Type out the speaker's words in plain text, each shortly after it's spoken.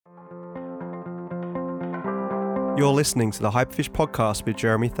You're listening to the Hyperfish podcast with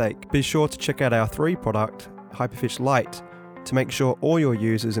Jeremy Thake. Be sure to check out our 3-product Hyperfish Lite to make sure all your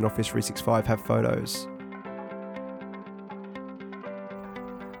users in Office 365 have photos.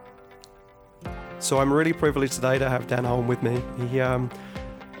 So I'm really privileged today to have Dan Holme with me. He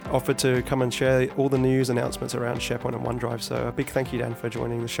offered to come and share all the news announcements around SharePoint and OneDrive. So a big thank you, Dan, for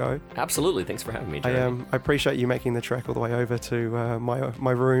joining the show. Absolutely. Thanks for having me, Jeremy. I appreciate you making the trek all the way over to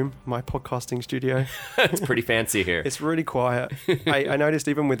my room, my podcasting studio. It's pretty fancy here. It's really quiet. I noticed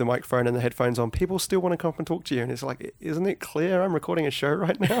even with the microphone and the headphones on, people still want to come up and talk to you. And it's like, isn't it clear I'm recording a show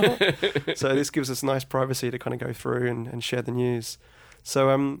right now? So this gives us nice privacy to kind of go through and share the news.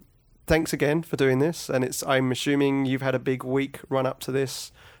 So thanks again for doing this. And I'm assuming you've had a big week run up to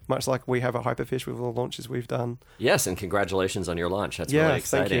this, much like we have at Hyperfish with all the launches we've done. Yes, and congratulations on your launch. That's really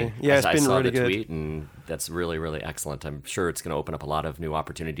exciting. Thank you. Yeah, it's been really good. I saw the tweet, and that's really, really excellent. I'm sure it's going to open up a lot of new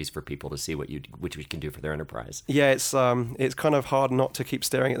opportunities for people to see which we can do for their enterprise. Yeah, it's kind of hard not to keep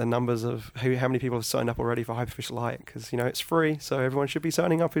staring at the numbers of how many people have signed up already for Hyperfish Lite, because it's free, so everyone should be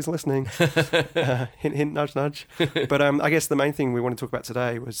signing up who's listening. Hint, hint, nudge, nudge. But I guess the main thing we want to talk about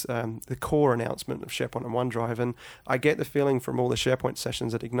today was the core announcement of SharePoint and OneDrive, and I get the feeling from all the SharePoint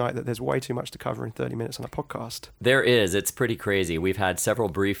sessions at Ignite that there's way too much to cover in 30 minutes on a podcast. There is. It's pretty crazy. We've had several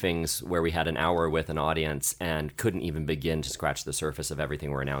briefings where we had an hour with an audience and couldn't even begin to scratch the surface of everything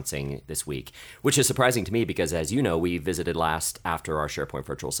we're announcing this week, which is surprising to me because, as you know, we visited last after our SharePoint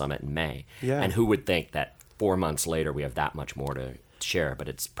Virtual Summit in May. Yeah. And who would think that 4 months later we have that much more to share, but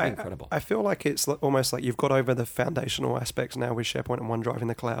it's pretty incredible. I feel like it's almost like you've got over the foundational aspects now with SharePoint and OneDrive in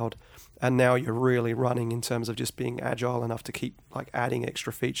the cloud, and now you're really running in terms of just being agile enough to keep adding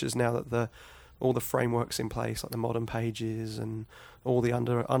extra features now that all the frameworks in place, like the modern pages and all the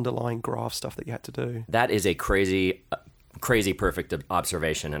underlying graph stuff that you had to do. That is a crazy perfect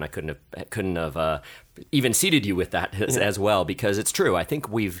observation, and I couldn't have even seated you with that as well, because it's true. I think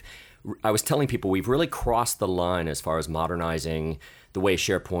I was telling people we've really crossed the line as far as modernizing the way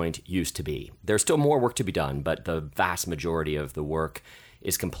SharePoint used to be. There's still more work to be done, but the vast majority of the work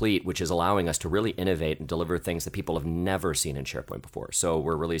is complete, which is allowing us to really innovate and deliver things that people have never seen in SharePoint before. So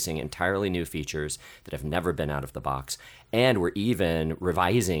we're releasing entirely new features that have never been out of the box, and we're even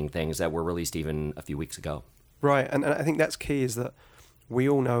revising things that were released even a few weeks ago. Right, and I think that's key, is that we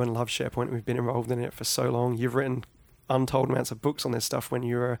all know and love SharePoint. We've been involved in it for so long. You've written untold amounts of books on this stuff when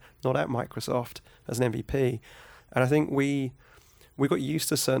you were not at Microsoft as an MVP. And I think we got used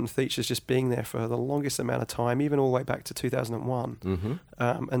to certain features just being there for the longest amount of time, even all the way back to 2001. Mm-hmm.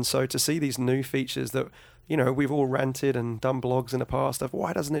 And so to see these new features that, we've all ranted and done blogs in the past of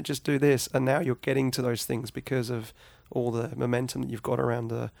why doesn't it just do this? And now you're getting to those things because of all the momentum that you've got around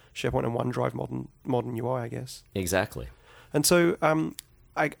the SharePoint and OneDrive modern UI, I guess. Exactly. And so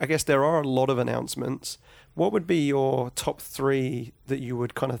I guess there are a lot of announcements. What would be your top 3 that you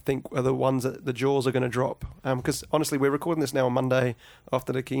would kind of think are the ones that the jaws are going to drop? Because honestly, we're recording this now on Monday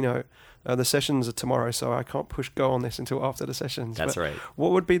after the keynote. The sessions are tomorrow, so I can't push go on this until after the sessions. That's right.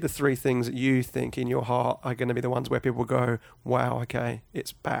 What would be the 3 things that you think in your heart are going to be the ones where people go, wow, okay,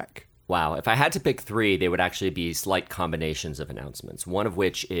 it's back? Wow. If I had to pick 3, they would actually be slight combinations of announcements, one of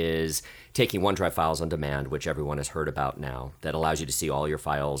which is taking OneDrive files on demand, which everyone has heard about now, that allows you to see all your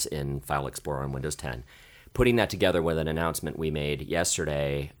files in File Explorer on Windows 10. Putting that together with an announcement we made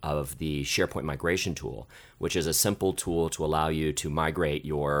yesterday of the SharePoint migration tool, which is a simple tool to allow you to migrate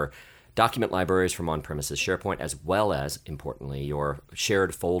your document libraries from on-premises SharePoint, as well as, importantly, your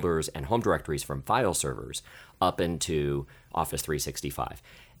shared folders and home directories from file servers up into Office 365.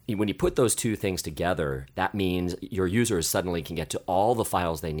 When you put those two things together, that means your users suddenly can get to all the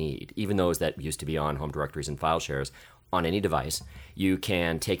files they need, even those that used to be on home directories and file shares, on any device. You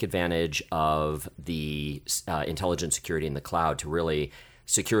can take advantage of the intelligent security in the cloud to really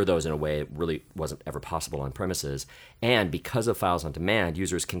secure those in a way it really wasn't ever possible on premises. And because of files on demand,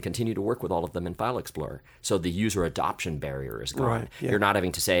 users can continue to work with all of them in File Explorer. So the user adoption barrier is gone. Right, yeah. You're not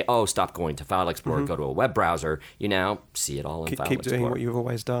having to say, stop going to File Explorer, go to a web browser. You now see it all in File Explorer. Keep doing what you've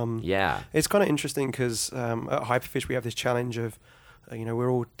always done. Yeah. It's kind of interesting because at Hyperfish we have this challenge of,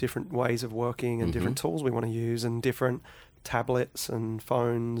 we're all different ways of working and different tools we want to use and different tablets and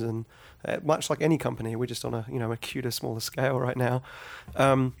phones, and much like any company, we're just on a cuter, smaller scale right now.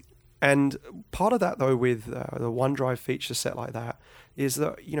 And part of that, though, with the OneDrive feature set like that is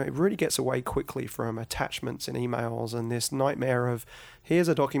that, it really gets away quickly from attachments in emails and this nightmare of here's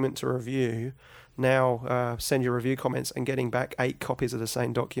a document to review. Now send your review comments and getting back 8 copies of the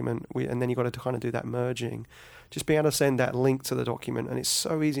same document. And then you've got to kind of do that merging. Just being able to send that link to the document. And it's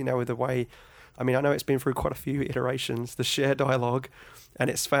so easy now with the way I mean, I know it's been through quite a few iterations, the share dialogue, and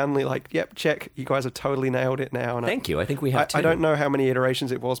it's finally like, yep, check, you guys have totally nailed it now. And Thank you. I think we have too. I don't know how many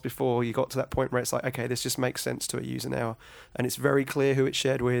iterations it was before you got to that point where it's like, okay, this just makes sense to a user now. And it's very clear who it's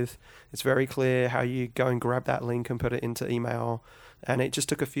shared with. It's very clear how you go and grab that link and put it into email. And it just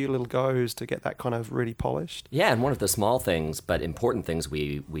took a few little goes to get that kind of really polished. Yeah, and one of the small things but important things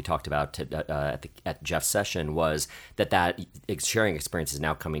we talked about at Jeff's session was that sharing experience is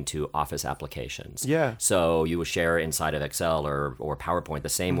now coming to Office applications. Yeah. So you will share inside of Excel or PowerPoint the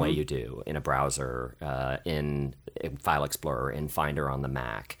same way you do in a browser, in File Explorer, in Finder on the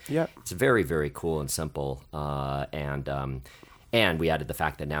Mac. Yeah. It's very, very cool and simple. And we added the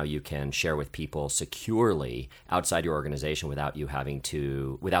fact that now you can share with people securely outside your organization without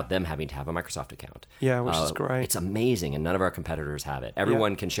them having to have a Microsoft account. Yeah, which is great. It's amazing, and none of our competitors have it.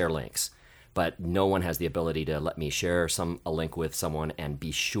 Everyone can share links, but no one has the ability to let me share a link with someone and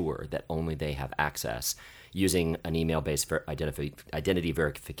be sure that only they have access using an email-based identity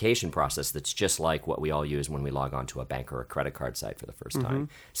verification process that's just like what we all use when we log on to a bank or a credit card site for the first time.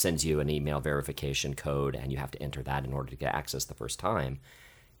 Sends you an email verification code, and you have to enter that in order to get access the first time.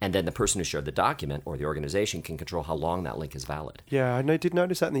 And then the person who shared the document or the organization can control how long that link is valid. Yeah, I did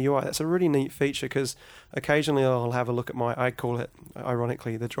notice that in the UI. That's a really neat feature because occasionally I'll have a look at I call it,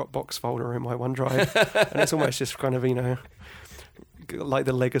 ironically, the Dropbox folder in my OneDrive. And it's almost just kind of, like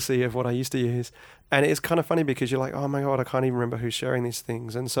the legacy of what I used to use. And it's kind of funny because you're like, oh my God, I can't even remember who's sharing these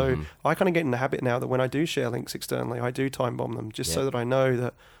things. And so I kind of get in the habit now that when I do share links externally, I do time bomb them just so that I know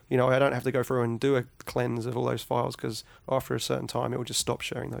that, I don't have to go through and do a cleanse of all those files because after a certain time, it will just stop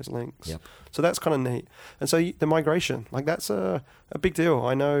sharing those links. Yep. So that's kind of neat. And so the migration, like that's a big deal.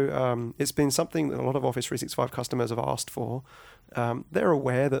 I know it's been something that a lot of Office 365 customers have asked for. They're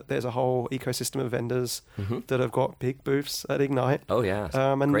aware that there's a whole ecosystem of vendors that have got big booths at Ignite. Oh, yeah.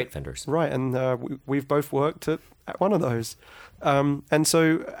 Great vendors. Right. And we've both worked at one of those. And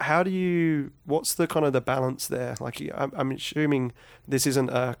so what's the kind of the balance there? Like, I'm assuming this isn't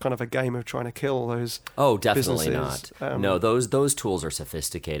a kind of a game of trying to kill those definitely businesses. not. No, those tools are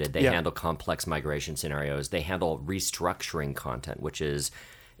sophisticated. They handle complex migration scenarios. They handle restructuring content, which is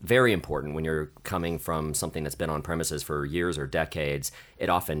very important when you're coming from something that's been on premises for years or decades. It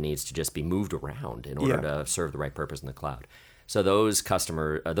often needs to just be moved around in order to serve the right purpose in the cloud. So those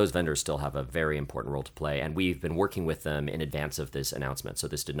vendors still have a very important role to play, and we've been working with them in advance of this announcement, so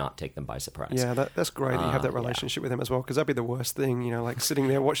this did not take them by surprise. Yeah, that's great that you have that relationship with them as well, because that'd be the worst thing, like sitting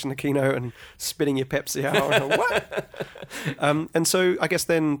there watching the keynote and spitting your Pepsi out. And what? And so I guess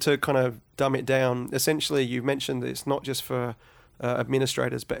then to kind of dumb it down, essentially you mentioned that it's not just for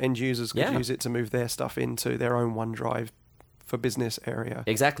administrators, but end users could use it to move their stuff into their own OneDrive for business area.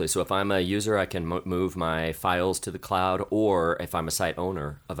 Exactly. So if I'm a user, I can move my files to the cloud, or if I'm a site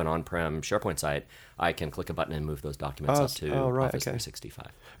owner of an on-prem SharePoint site, I can click a button and move those documents up to Office 365.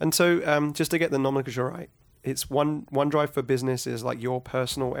 And so just to get the nomenclature right, it's OneDrive for business is like your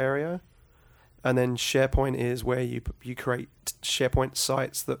personal area, and then SharePoint is where you create SharePoint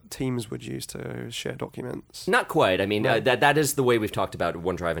sites that teams would use to share documents. Not quite. I mean, that is the way we've talked about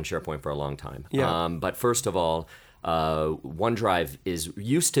OneDrive and SharePoint for a long time. Yeah. But first of all, OneDrive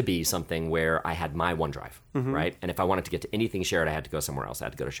used to be something where I had my OneDrive, right? And if I wanted to get to anything shared, I had to go somewhere else. I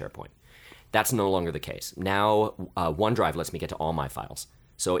had to go to SharePoint. That's no longer the case. Now, OneDrive lets me get to all my files.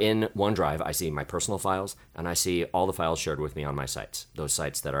 So in OneDrive, I see my personal files, and I see all the files shared with me on my sites, those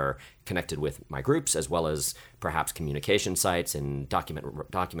sites that are connected with my groups, as well as perhaps communication sites and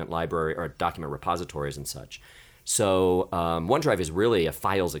document library or document repositories and such. So OneDrive is really a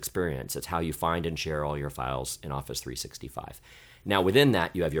files experience. It's how you find and share all your files in Office 365. Now, within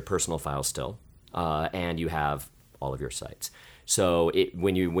that, you have your personal files still, and you have all of your sites. So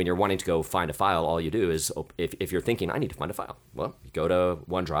when you're wanting to go find a file, all you do is, if you're thinking, I need to find a file, well, you go to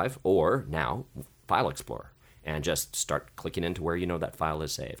OneDrive or now File Explorer and just start clicking into where you know that file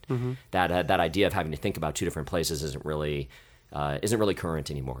is saved. That idea of having to think about two different places isn't really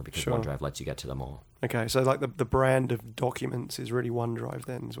current anymore because OneDrive lets you get to them all. Okay, so like the brand of documents is really OneDrive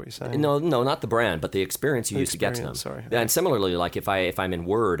then, is what you're saying? No, not the brand, but the experience you use to get to them. Sorry. And similarly, like if I'm in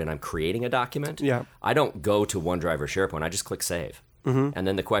Word and I'm creating a document, I don't go to OneDrive or SharePoint. I just click Save. And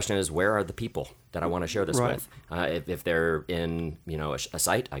then the question is, where are the people that I want to share this with? If they're in a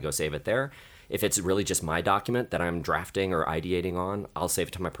site, I go save it there. If it's really just my document that I'm drafting or ideating on, I'll save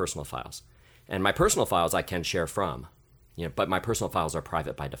it to my personal files. And my personal files I can share from. But my personal files are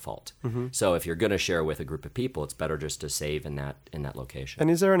private by default. So if you're going to share with a group of people, it's better just to save in that location.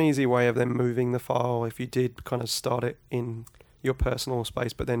 And is there an easy way of them moving the file if you did kind of start it in your personal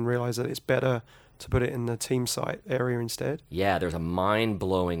space, but then realize that it's better to put it in the team site area instead? Yeah, there's a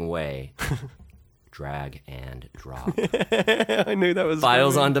mind-blowing way. Drag and drop. I knew that was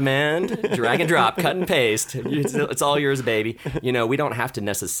Files on demand, drag and drop, cut and paste. It's all yours, baby. We don't have to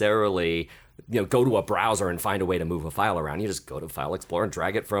necessarily go to a browser and find a way to move a file around. You just go to File Explorer and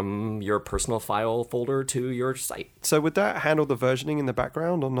drag it from your personal file folder to your site. So would that handle the versioning in the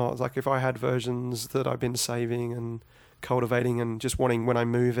background or not? Like if I had versions that I've been saving and cultivating and just wanting when I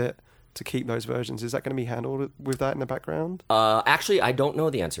move it to keep those versions, is that going to be handled with that in the background? Actually, I don't know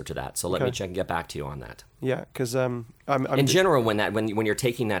the answer to that, so let me check and get back to you on that. Yeah, because I'm in general, when you're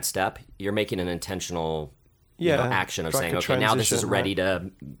taking that step, you're making an intentional action of saying, okay, now this is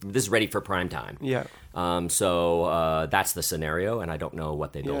ready for prime time. Yeah. So that's the scenario, and I don't know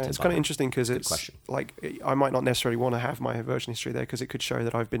what they built in. It's kind of interesting because it's like I might not necessarily want to have my version history there because it could show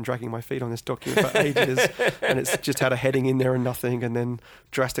that I've been dragging my feet on this document for ages, and it's just had a heading in there and nothing, and then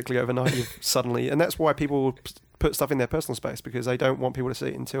drastically overnight you've suddenly, and that's why people put stuff in their personal space, because they don't want people to see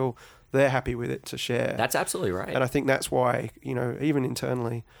it until they're happy with it to share. That's absolutely right. And I think that's why, even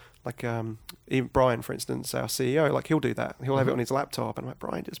internally, like even Brian, for instance, our CEO, like he'll do that. He'll have it on his laptop, and I'm like,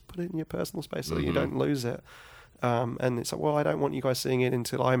 Brian, just put it in your personal space so that you don't lose it. And it's like, well, I don't want you guys seeing it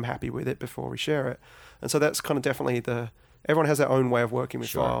until I'm happy with it before we share it. And so that's kind of definitely everyone has their own way of working with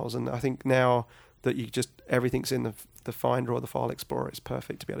files. And I think now that everything's in the Finder or the File Explorer, it's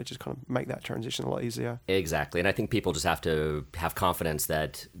perfect to be able to just kind of make that transition a lot easier. Exactly. And I think people just have to have confidence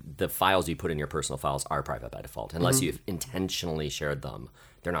that the files you put in your personal files are private by default. Unless you've intentionally shared them,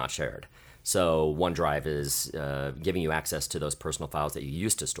 they're not shared. So OneDrive is giving you access to those personal files that you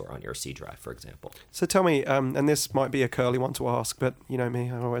used to store on your C drive, for example. So tell me, and this might be a curly one to ask, but you know me,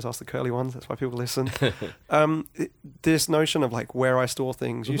 I always ask the curly ones. That's why people listen. This notion of like where I store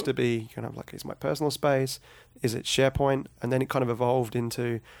things used to be kind of like, is my personal space? Is it SharePoint? And then it kind of evolved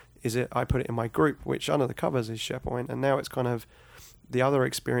into, I put it in my group, which under the covers is SharePoint. And now it's kind of, the other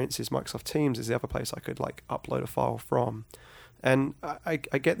experience is Microsoft Teams is the other place I could like upload a file from. And I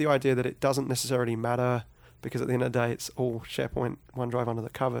get the idea that it doesn't necessarily matter because at the end of the day, it's all SharePoint, OneDrive under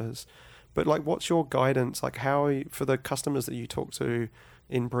the covers. But like, what's your guidance? Like for the customers that you talk to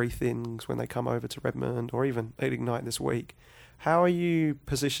in briefings when they come over to Redmond or even at Ignite this week, how are you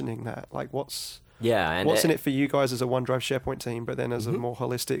positioning that? Like what's in it for you guys as a OneDrive SharePoint team, but then as a more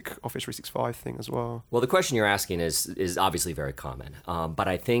holistic Office 365 thing as well? Well, the question you're asking is obviously very common. But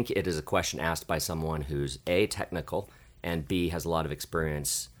I think it is a question asked by someone who's A, technical, and B, has a lot of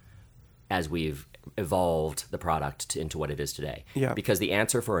experience as we've evolved the product into what it is today. Yeah. Because the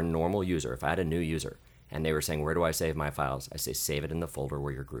answer for a normal user, if I had a new user and they were saying, where do I save my files? I say, save it in the folder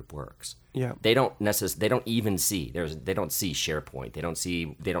where your group works. Yeah. They don't even see, they don't see SharePoint. They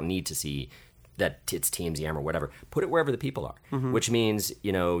don't need to see that it's Teams, Yammer, whatever. Put it wherever the people are, which means,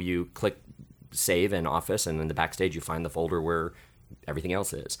 you click save in Office and in the backstage you find the folder where everything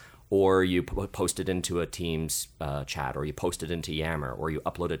else is. Or you post it into a Teams chat, or you post it into Yammer, or you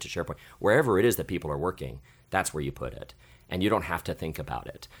upload it to SharePoint. Wherever it is that people are working, that's where you put it. And you don't have to think about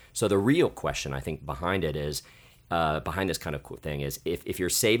it. So the real question, I think, behind it is, behind this kind of thing is, if you're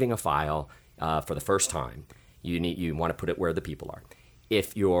saving a file for the first time, you want to put it where the people are.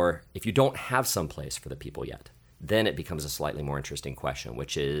 If you don't have some place for the people yet, then it becomes a slightly more interesting question,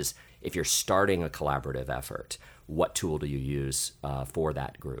 which is, if you're starting a collaborative effort, what tool do you use for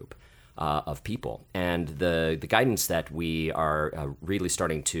that group of people? And the guidance that we are really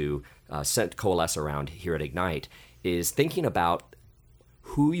starting to coalesce around here at Ignite is thinking about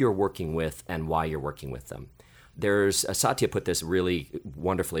who you're working with and why you're working with them. There's Satya put this really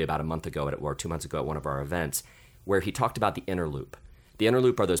wonderfully about a month ago or 2 months ago at one of our events, where he talked about the inner loop. The inner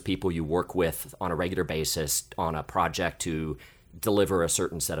loop are those people you work with on a regular basis on a project to deliver a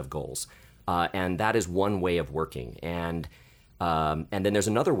certain set of goals. And that is one way of working. And then there's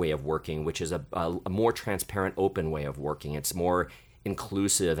another way of working, which is a more transparent, open way of working. It's more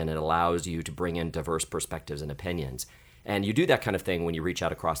inclusive, and it allows you to bring in diverse perspectives and opinions. And you do that kind of thing when you reach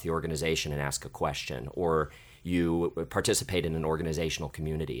out across the organization and ask a question, or you participate in an organizational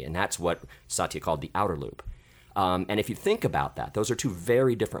community. And that's what Satya called the outer loop. And if you think about that, those are two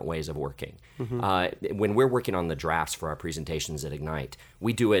very different ways of working. When we're working on the drafts for our presentations at Ignite,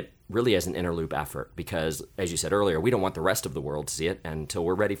 we do it really as an inner loop effort because, as you said earlier, we don't want the rest of the world to see it until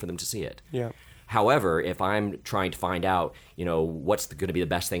we're ready for them to see it. Yeah. However, if I'm trying to find out, what's going to be the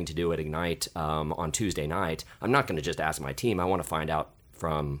best thing to do at Ignite on Tuesday night, I'm not going to just ask my team. I want to find out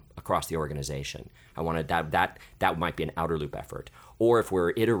from across the organization. I want to that might be an outer loop effort. Or if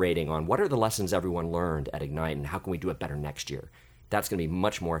we're iterating on what are the lessons everyone learned at Ignite and how can we do it better next year, that's going to be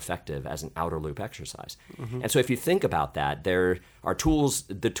much more effective as an outer loop exercise. And so if you think about that, there are tools,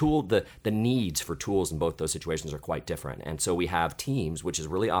 the needs for tools in both those situations are quite different. And so we have Teams, which is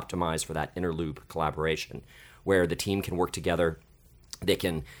really optimized for that inner loop collaboration, where the team can work together. They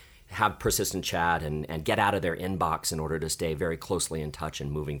can have persistent chat and get out of their inbox in order to stay very closely in touch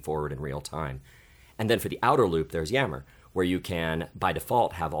and moving forward in real time. And then for the outer loop, there's Yammer, where you can, by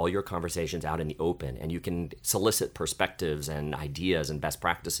default, have all your conversations out in the open, and you can solicit perspectives and ideas and best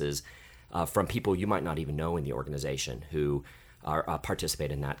practices from people you might not even know in the organization who are participate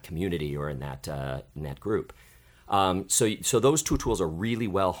in that community or in that group. So those two tools are really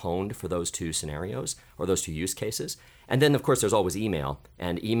well honed for those two scenarios or those two use cases. And then, of course, there's always email.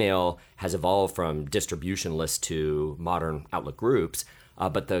 And email has evolved from distribution lists to modern Outlook groups.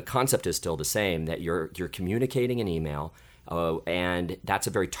 But the concept is still the same, that you're communicating in email, and that's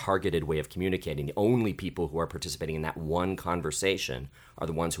a very targeted way of communicating. The only people who are participating in that one conversation are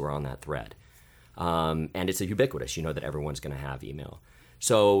the ones who are on that thread. And it's ubiquitous. You know that everyone's going to have email.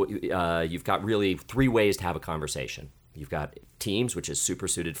 So you've got really three ways to have a conversation. You've got Teams, which is super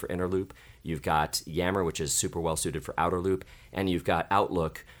suited for inner loop. You've got Yammer, which is super well suited for outer loop. And you've got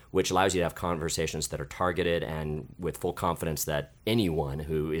Outlook, which allows you to have conversations that are targeted and with full confidence that anyone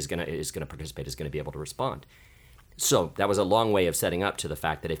who is going to participate is going to be able to respond. So that was a long way of setting up to the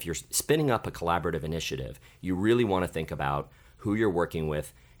fact that if you're spinning up a collaborative initiative, you really want to think about who you're working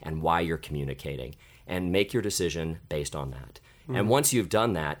with and why you're communicating, and make your decision based on that. And once you've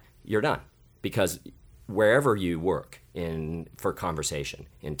done that, you're done. Because wherever you work for conversation,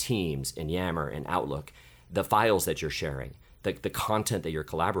 in Teams, in Yammer, in Outlook, the files that you're sharing, the content that you're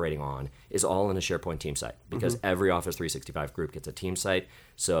collaborating on is all in a SharePoint team site, because every Office 365 group gets a team site,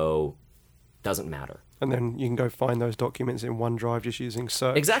 so doesn't matter. And then you can go find those documents in OneDrive just using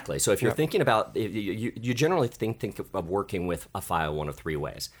search. Exactly. So if you're thinking about, you generally think of working with a file one of three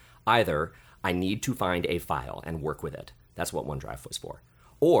ways. Either I need to find a file and work with it. That's what OneDrive was for.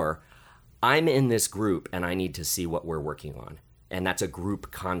 Or I'm in this group and I need to see what we're working on. And that's a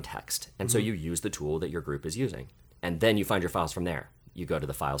group context. And so you use the tool that your group is using. And then you find your files from there. You go to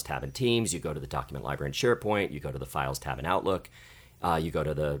the Files tab in Teams, you go to the Document Library in SharePoint, you go to the Files tab in Outlook, you go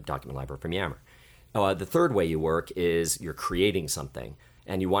to the Document Library from Yammer. The third way you work is you're creating something,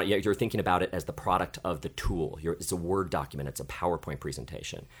 and you're thinking about it as the product of the tool. It's a Word document, it's a PowerPoint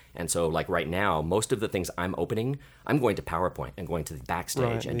presentation. And so like right now, most of the things I'm opening, I'm going to PowerPoint and going to the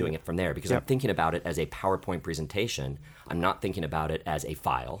backstage and doing it from there, because I'm thinking about it as a PowerPoint presentation. I'm not thinking about it as a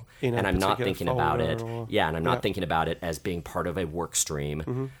file, and I'm not thinking about it. And I'm not thinking about it as being part of a work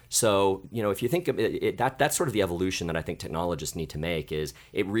stream. So if you think of it, that's sort of the evolution that I think technologists need to make. Is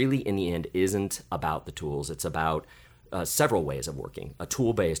it really in the end isn't about the tools? It's about several ways of working: a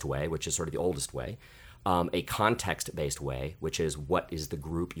tool-based way, which is sort of the oldest way, a context-based way, which is what is the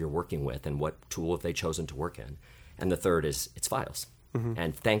group you're working with and what tool have they chosen to work in, and the third is it's files.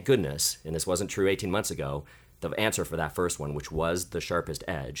 And thank goodness, and this wasn't true 18 months ago, the answer for that first one, which was the sharpest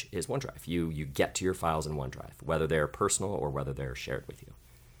edge, is OneDrive. You get to your files in OneDrive, whether they're personal or whether they're shared with you.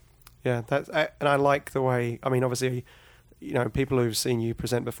 Yeah, and I like the way, I mean, obviously, people who've seen you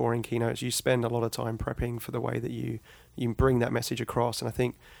present before in keynotes, you spend a lot of time prepping for the way that you bring that message across. And I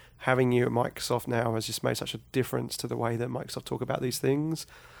think having you at Microsoft now has just made such a difference to the way that Microsoft talk about these things,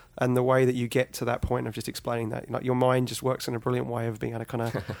 and the way that you get to that point of just explaining that. Like, your mind just works in a brilliant way of being able to kind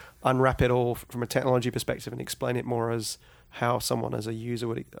of unwrap it all from a technology perspective and explain it more as how someone as a user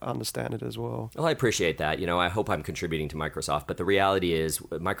would understand it as well. Well, I appreciate that. I hope I'm contributing to Microsoft, but the reality is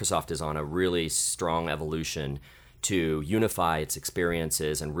Microsoft is on a really strong evolution to unify its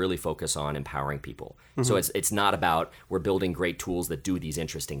experiences and really focus on empowering people. So it's not about we're building great tools that do these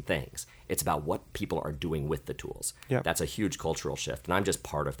interesting things. It's about what people are doing with the tools. That's a huge cultural shift, and I'm just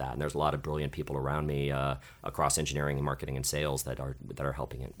part of that. And there's a lot of brilliant people around me across engineering and marketing and sales that are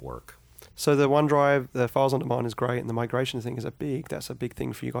helping it work. So the OneDrive, the files on demand is great, and the migration thing that's a big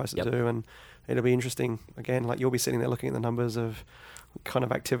thing for you guys to do, and it'll be interesting. Again, like, you'll be sitting there looking at the numbers of kind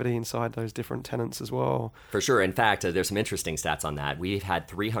of activity inside those different tenants as well. For sure. In fact, there's some interesting stats on that. We've had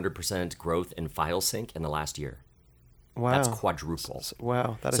 300% growth in file sync in the last year. Wow. That's quadruple.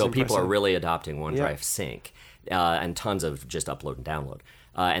 Wow, that is so impressive. People are really adopting OneDrive Sync, and tons of just upload and download.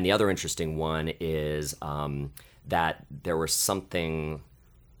 And the other interesting one is that there was something...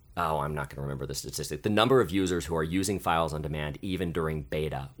 I'm not going to remember the statistic. The number of users who are using files on demand, even during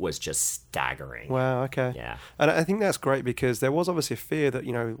beta, was just staggering. Wow, okay. Yeah. And I think that's great, because there was obviously a fear that,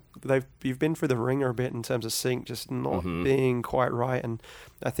 you've been through the ringer a bit in terms of sync just not being quite right. And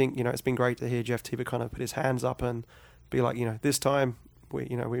I think, it's been great to hear Jeff Tiber kind of put his hands up and be like, this time we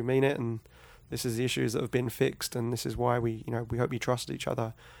mean it, and This is the issues that have been fixed, and this is why we hope you trust each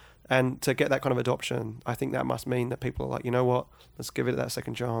other. And to get that kind of adoption, I think that must mean that people are like, you know what, let's give it that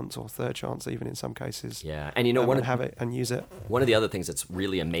second chance or third chance, even in some cases. Yeah, and have it and use it. One of the other things that's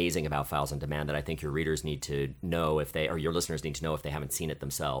really amazing about Files on Demand that I think your readers need to know or your listeners need to know if they haven't seen it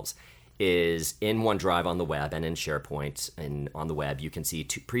themselves, is in OneDrive on the web and in SharePoint and on the web, you can see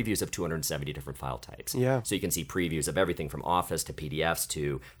previews of 270 different file types. Yeah. So you can see previews of everything from Office to PDFs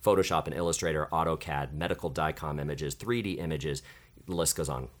to Photoshop and Illustrator, AutoCAD, medical DICOM images, 3D images. The list goes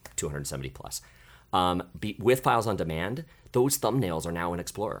on, 270 plus. With Files on Demand, those thumbnails are now in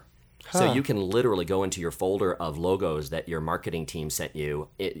Explorer. So you can literally go into your folder of logos that your marketing team sent you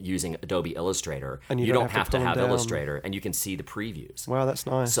using Adobe Illustrator. And you don't have to have Illustrator, and you can see the previews. Wow, that's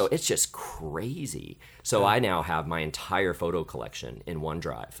nice. So it's just crazy. So I now have my entire photo collection in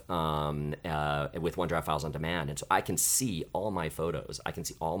OneDrive with OneDrive Files on Demand. And so I can see all my photos. I can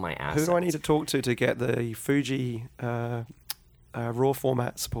see all my assets. Who do I need to talk to get the Fuji RAW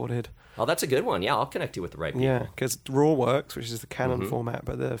format supported? Oh, that's a good one. Yeah, I'll connect you with the right people. Yeah, because RAW works, which is the Canon format,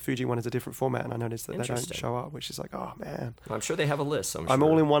 but the Fuji one is a different format, and I noticed that they don't show up, which is like, oh, man. Well, I'm sure they have a list. I'm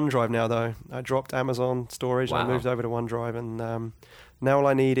all in OneDrive now, though. I dropped Amazon storage, and I moved over to OneDrive, and now all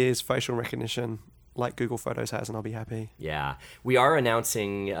I need is facial recognition, like Google Photos has, and I'll be happy. Yeah. We are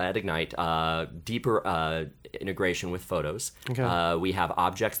announcing at Ignite deeper integration with photos. Okay. We have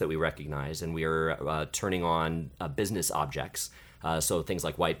objects that we recognize, and we are turning on business objects. So things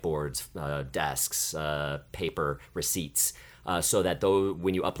like whiteboards, desks, paper, receipts, so that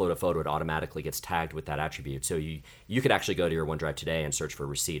when you upload a photo, it automatically gets tagged with that attribute. So you could actually go to your OneDrive today and search for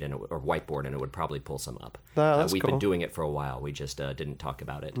receipt or whiteboard, and it would probably pull some up. We've been doing it for a while. We just didn't talk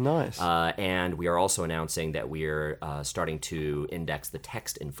about it. Nice. And we are also announcing that we're starting to index the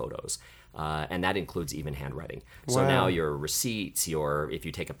text in photos. And that includes even handwriting. So now your receipts, if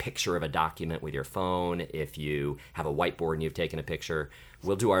you take a picture of a document with your phone, if you have a whiteboard and you've taken a picture,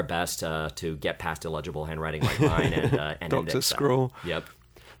 we'll do our best to get past illegible handwriting like mine and Dr. Scroll. Yep.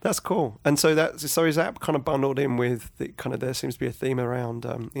 That's cool. And so is that kind of bundled in with there seems to be a theme around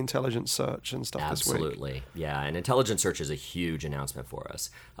intelligent search and stuff this week? Absolutely. Yeah, and intelligent search is a huge announcement for us.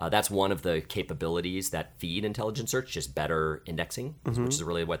 That's one of the capabilities that feed intelligent search, just better indexing, which is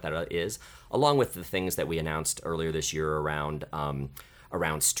really what that is, along with the things that we announced earlier this year around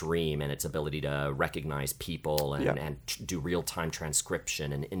Stream and its ability to recognize people and do real-time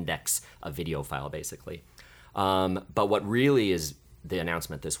transcription and index a video file, basically. But what really is the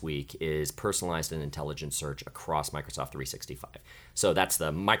announcement this week is personalized and intelligent search across Microsoft 365. So that's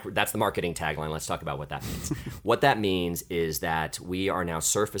the marketing tagline. Let's talk about what that means. What that means is that we are now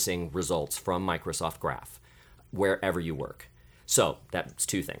surfacing results from Microsoft Graph wherever you work. So that's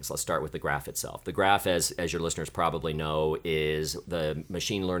two things. Let's start with the graph itself. The graph, as your listeners probably know, is the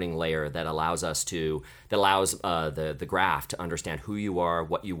machine learning layer that allows the graph to understand who you are,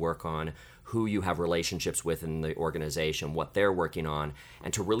 what you work on, who you have relationships with in the organization, what they're working on,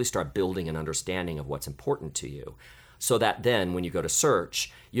 and to really start building an understanding of what's important to you. So that then when you go to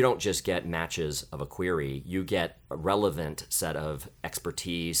search, you don't just get matches of a query, you get a relevant set of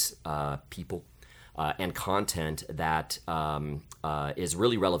expertise, people, and content that is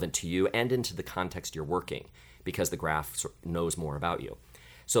really relevant to you and into the context you're working, because the graph knows more about you.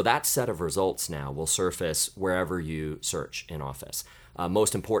 So that set of results now will surface wherever you search in Office.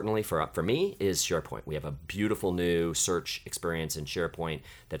 Most importantly for me is SharePoint. We have a beautiful new search experience in SharePoint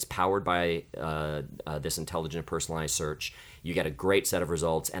that's powered by this intelligent personalized search. You get a great set of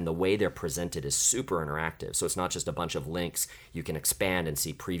results, and the way they're presented is super interactive. So it's not just a bunch of links. You can expand and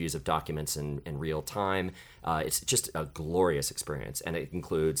see previews of documents in real time. It's just a glorious experience, and it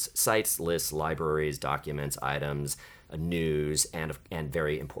includes sites, lists, libraries, documents, items, news, and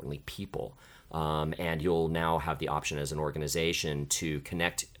very importantly, people. And you'll now have the option as an organization to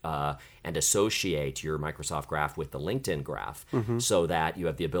connect and associate your Microsoft Graph with the LinkedIn Graph, so that you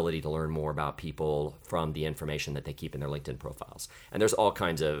have the ability to learn more about people from the information that they keep in their LinkedIn profiles. And there's all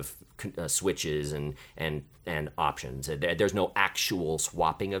kinds of switches and options. There's no actual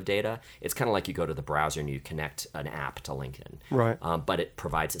swapping of data. It's kind of like you go to the browser and you connect an app to LinkedIn. Right. But it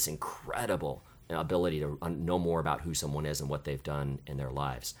provides this incredible ability to know more about who someone is and what they've done in their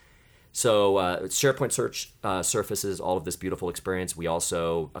lives. So SharePoint Search surfaces all of this beautiful experience. We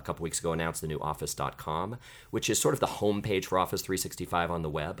also, a couple weeks ago, announced the new Office.com, which is sort of the homepage for Office 365 on the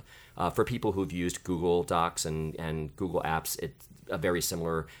web. For people who've used Google Docs and Google Apps, it's a very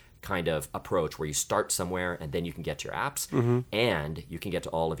similar kind of approach where you start somewhere and then you can get to your apps and you can get to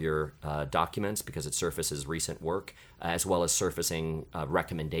all of your documents because it surfaces recent work as well as surfacing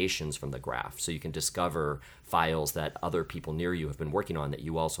recommendations from the graph. So you can discover files that other people near you have been working on that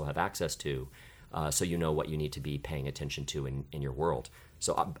you also have access to, so you know what you need to be paying attention to in your world.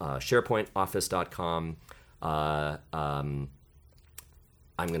 So SharePoint, Office.com, I'm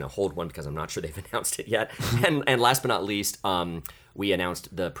going to hold one because I'm not sure they've announced it yet. And last but not least, we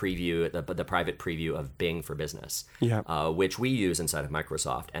announced the preview, the private preview of Bing for Business, which we use inside of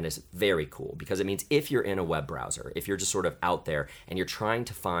Microsoft. And it's very cool because it means if you're in a web browser, if you're just sort of out there and you're trying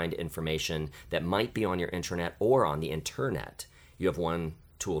to find information that might be on your intranet or on the internet, you have one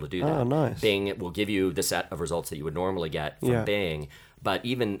tool to do that. Oh, nice. Bing will give you the set of results that you would normally get from Bing. But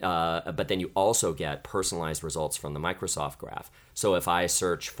but then you also get personalized results from the Microsoft Graph. So if I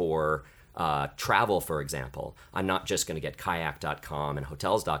search for travel, for example, I'm not just going to get kayak.com and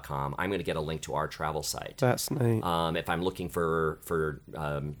hotels.com. I'm going to get a link to our travel site. That's neat. If I'm looking for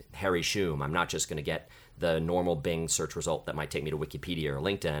Harry Shum, I'm not just going to get the normal Bing search result that might take me to Wikipedia or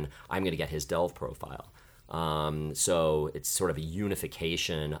LinkedIn. I'm going to get his Delve profile. So it's sort of a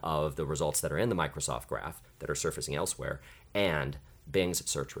unification of the results that are in the Microsoft Graph that are surfacing elsewhere and Bing's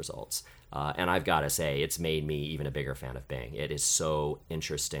search results. And I've got to say, it's made me even a bigger fan of Bing. It is so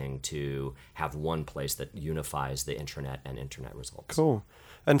interesting to have one place that unifies the intranet and internet results. Cool.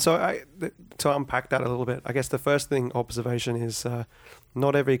 And so to unpack that a little bit, I guess the first observation is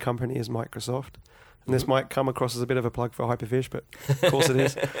not every company is Microsoft. And this might come across as a bit of a plug for Hyperfish, but of course it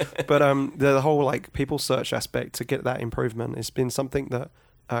is. But the whole like people search aspect to get that improvement has been something that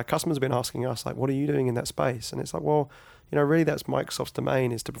customers have been asking us, like, what are you doing in that space? And it's like, well, really that's Microsoft's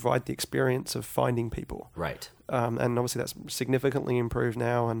domain, is to provide the experience of finding people. Right. And obviously that's significantly improved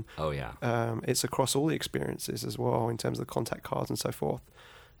now. And it's across all the experiences as well in terms of the contact cards and so forth.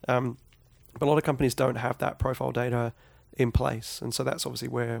 But a lot of companies don't have that profile data in place. And so that's obviously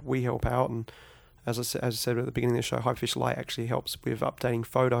where we help out. And as I said at the beginning of the show, Hyperfish Lite actually helps with updating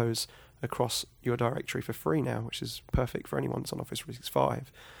photos across your directory for free now, which is perfect for anyone that's on Office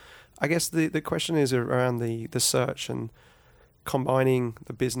 365. I guess the question is around the search and combining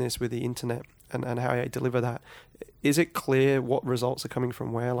the business with the internet and how you deliver that. Is it clear what results are coming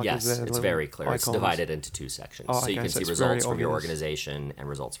from where? Like, yes, it's very clear. Icons? It's divided into two sections. Oh, so you can see results from your organization and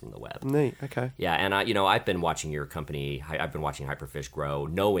results from the web. Neat, okay. Yeah, and I've been watching your company, I've been watching Hyperfish grow,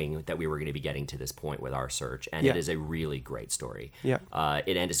 knowing that we were going to be getting to this point with our search, and it is a really great story. Yeah. And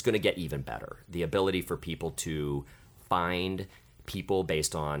it's going to get even better. The ability for people to find people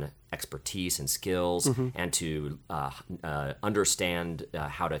based on expertise and skills, and to understand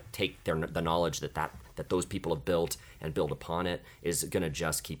how to take the knowledge that those people have built and build upon it is going to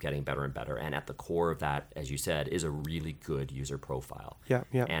just keep getting better and better. And at the core of that, as you said, is a really good user profile. Yeah.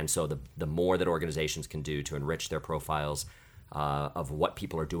 And so the more that organizations can do to enrich their profiles of what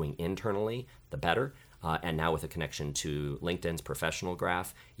people are doing internally, the better. And now with a connection to LinkedIn's professional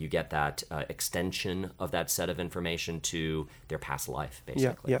graph, you get that extension of that set of information to their past life,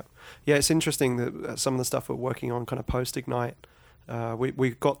 basically. Yeah, it's interesting that some of the stuff we're working on kind of post-Ignite,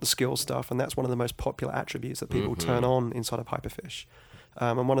 we've got the skills stuff, and that's one of the most popular attributes that people turn on inside of Hyperfish.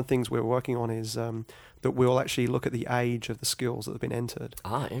 And one of the things we're working on is that we'll actually look at the age of the skills that have been entered.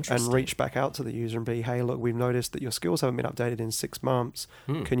 Interesting. And reach back out to the user and be, hey, look, we've noticed that your skills haven't been updated in 6 months.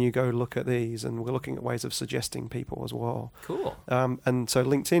 Can you go look at these? And we're looking at ways of suggesting people as well. Cool. And so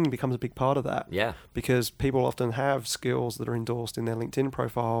LinkedIn becomes a big part of that. Yeah. Because people often have skills that are endorsed in their LinkedIn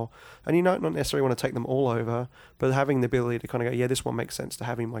profile, and you don't not necessarily want to take them all over, but having the ability to kind of go, yeah, this one makes sense to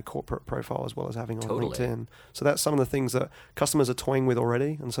having my corporate profile as well as having on LinkedIn. So that's some of the things that customers are toying with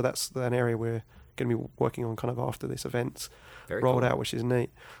already, and so that's an area we're going to be working on kind of after this event's rolled out, which is neat.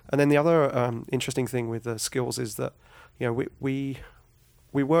 And then the other interesting thing with the skills is that,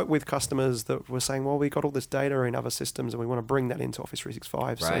 we work with customers that were saying, well, we got all this data in other systems and we want to bring that into Office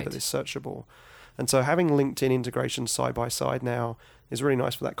 365 so that it's searchable. And so having LinkedIn integration side by side now is really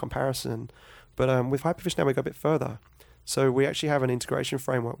nice for that comparison. But with Hyperfish now we go a bit further. So we actually have an integration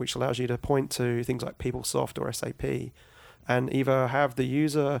framework which allows you to point to things like PeopleSoft or SAP and either have the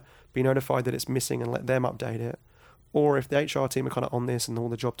user be notified that it's missing and let them update it, or if the HR team are kind of on this and all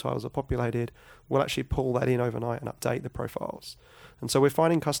the job titles are populated, we'll actually pull that in overnight and update the profiles. And so we're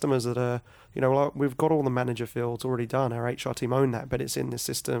finding customers that are, we've got all the manager fields already done. Our HR team own that, but it's in the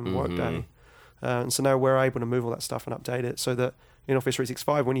system Workday. And so now we're able to move all that stuff and update it so that in Office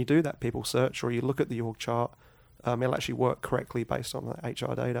 365, when you do that people search or you look at the org chart, it'll actually work correctly based on the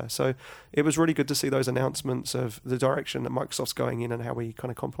HR data. So it was really good to see those announcements of the direction that Microsoft's going in and how we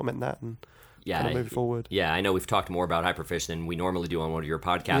kind of complement that. And kind of move forward. Yeah, I know we've talked more about Hyperfish than we normally do on one of your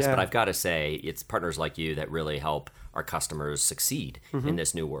podcasts, but I've got to say it's partners like you that really help our customers succeed in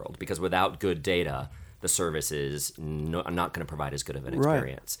this new world, because without good data, the service is not going to provide as good of an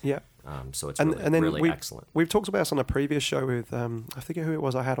experience. Right. Yeah. So it's really excellent. We've talked about this on a previous show with, I forget who it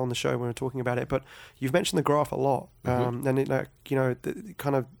was I had on the show when we were talking about it, but you've mentioned the graph a lot. And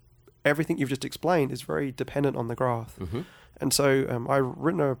kind of everything you've just explained is very dependent on the graph. And so I've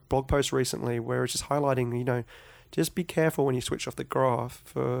written a blog post recently where it's just highlighting, just be careful when you switch off the graph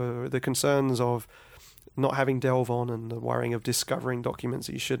for the concerns of not having delve on and the worrying of discovering documents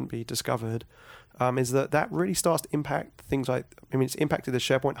that you shouldn't be discovered. Is that really starts to impact things like, it's impacted the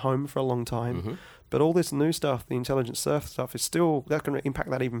SharePoint home for a long time, but all this new stuff, the intelligent surf stuff, is still, that's going to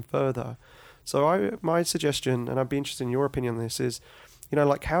impact that even further. So my suggestion, and I'd be interested in your opinion on this, is,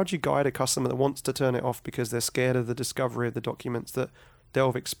 how do you guide a customer that wants to turn it off because they're scared of the discovery of the documents that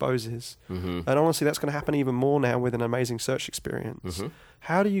Delve exposes? And honestly, that's going to happen even more now with an amazing search experience.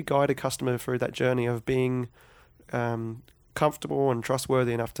 How do you guide a customer through that journey of being comfortable and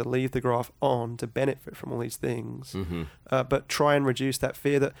trustworthy enough to leave the graph on to benefit from all these things, but try and reduce that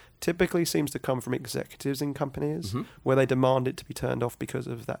fear that typically seems to come from executives in companies where they demand it to be turned off because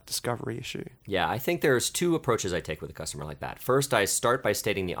of that discovery issue? Yeah, I think there's two approaches I take with a customer like that. First, I start by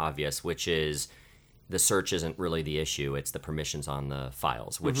stating the obvious, which is the search isn't really the issue. It's the permissions on the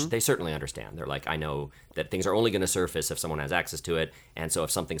files, which they certainly understand. They're like, I know that things are only going to surface if someone has access to it. And so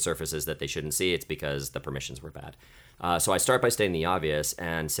if something surfaces that they shouldn't see, it's because the permissions were bad. So I start by stating the obvious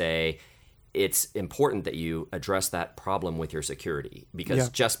and say, it's important that you address that problem with your security, because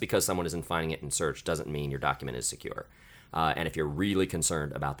just because someone isn't finding it in search doesn't mean your document is secure. And if you're really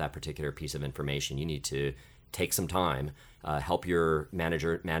concerned about that particular piece of information, you need to take some time, help your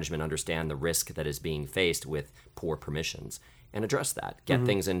management understand the risk that is being faced with poor permissions, and address that. Get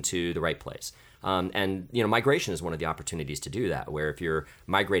things into the right place. And migration is one of the opportunities to do that, where if you're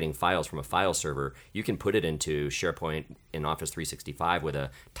migrating files from a file server, you can put it into SharePoint in Office 365 with a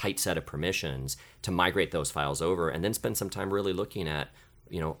tight set of permissions to migrate those files over, and then spend some time really looking at,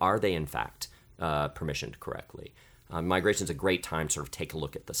 are they in fact permissioned correctly? Migration is a great time to sort of take a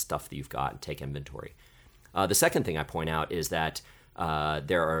look at the stuff that you've got and take inventory. The second thing I point out is that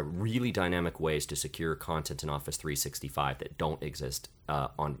there are really dynamic ways to secure content in Office 365 that don't exist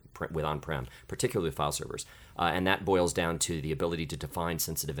with on-prem, particularly with file servers. And that boils down to the ability to define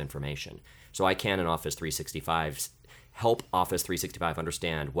sensitive information. So I can, in Office 365, help Office 365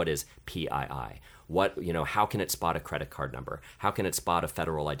 understand what is PII. How can it spot a credit card number? How can it spot a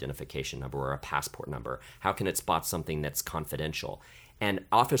federal identification number or a passport number? How can it spot something that's confidential? And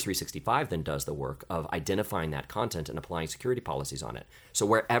Office 365 then does the work of identifying that content and applying security policies on it. So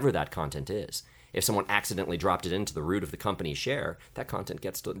wherever that content is, if someone accidentally dropped it into the root of the company's share, that content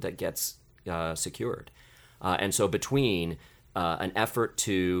gets secured. And so between an effort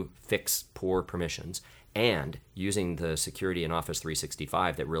to fix poor permissions and using the security in Office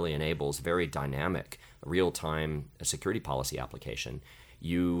 365 that really enables very dynamic, real-time security policy application,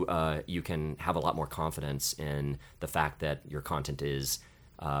 you can have a lot more confidence in the fact that your content is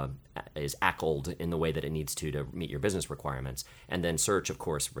ACLed in the way that it needs to meet your business requirements. And then search, of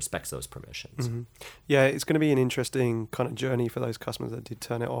course, respects those permissions. Yeah, it's going to be an interesting kind of journey for those customers that did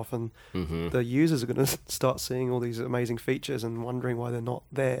turn it off, and the users are going to start seeing all these amazing features and wondering why they're not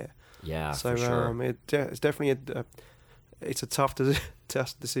there. Yeah, so for sure. It's definitely it's a tough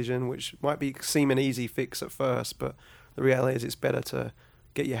decision, which might seem an easy fix at first, but the reality is it's better to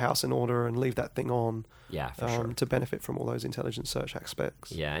get your house in order and leave that thing on. Yeah, for sure. To benefit from all those intelligent search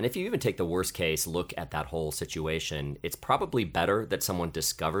aspects. Yeah, and if you even take the worst case look at that whole situation, it's probably better that someone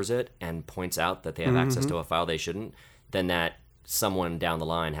discovers it and points out that they have access to a file they shouldn't, than that someone down the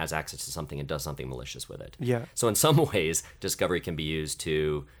line has access to something and does something malicious with it. Yeah. So in some ways, discovery can be used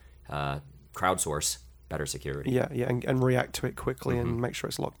to crowdsource better security. Yeah, and react to it quickly and make sure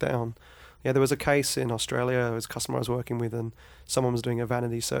it's locked down. Yeah, there was a case in Australia. It was a customer I was working with, and someone was doing a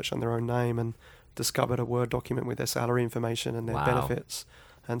vanity search on their own name and discovered a Word document with their salary information and their benefits.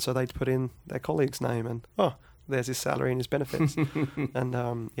 And so they'd put in their colleague's name and, there's his salary and his benefits.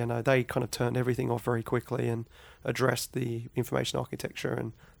 And, they kind of turned everything off very quickly and addressed the information architecture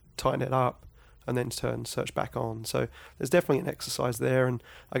and tightened it up and then turned search back on. So there's definitely an exercise there. And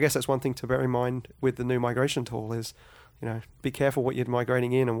I guess that's one thing to bear in mind with the new migration tool is, be careful what you're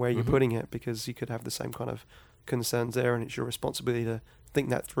migrating in and where you're putting it, because you could have the same kind of concerns there, and it's your responsibility to think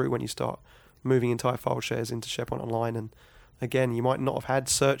that through when you start moving entire file shares into SharePoint Online. And again, you might not have had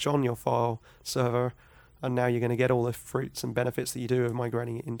search on your file server, and now you're going to get all the fruits and benefits that you do of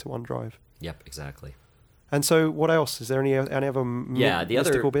migrating it into OneDrive. Yep, exactly. And so, what else? Is there any other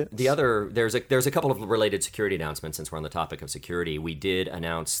mystical bits? There's a couple of related security announcements. Since we're on the topic of security, we did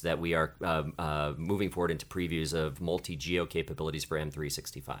announce that we are moving forward into previews of multi-geo capabilities for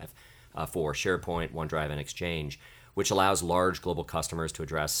M365 for SharePoint, OneDrive, and Exchange, which allows large global customers to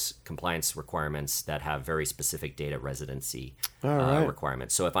address compliance requirements that have very specific data residency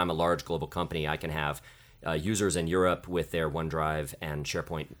requirements. So if I'm a large global company, I can have users in Europe with their OneDrive and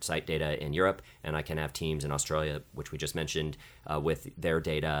SharePoint site data in Europe, and I can have teams in Australia, which we just mentioned, with their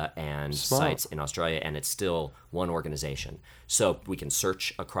data and sites in Australia, and it's still one organization. So we can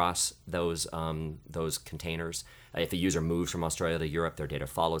search across those containers. If a user moves from Australia to Europe, their data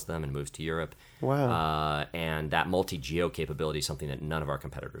follows them and moves to Europe. Wow. And that multi-geo capability is something that none of our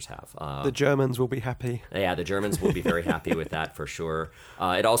competitors have. The Germans will be happy. Yeah, the Germans will be very happy with that for sure.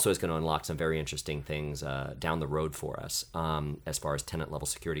 It also is going to unlock some very interesting things down the road for us as far as tenant-level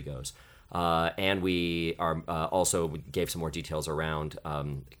security goes. And we are also gave some more details around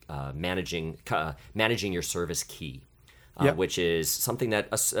managing your service key. Which is something that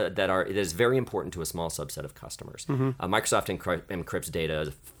is very important to a small subset of customers. Microsoft encrypts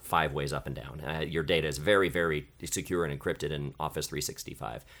data 5 ways up and down. Your data is very, very secure and encrypted in Office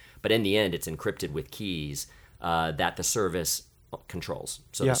 365. But in the end, it's encrypted with keys that the service controls.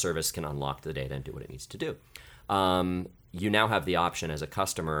 So the service can unlock the data and do what it needs to do. You now have the option as a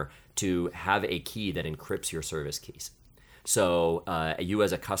customer to have a key that encrypts your service keys. So you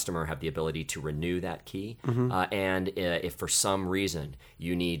as a customer have the ability to renew that key. And if for some reason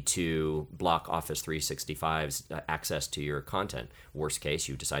you need to block Office 365's access to your content, worst case,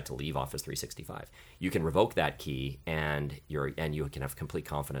 you decide to leave Office 365, you can revoke that key and you can have complete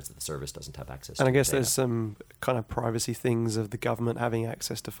confidence that the service doesn't have access to it. And I guess data. there's some kind of privacy things of the government having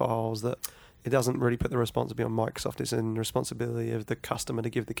access to files that it doesn't really put the responsibility on Microsoft. It's in responsibility of the customer to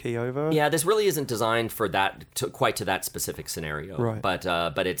give the key over. Yeah, this really isn't designed for that quite to that specific scenario. Right. But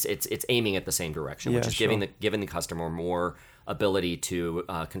it's aiming at the same direction, which is giving the customer more ability to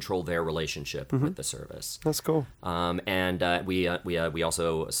control their relationship with the service. That's cool. And we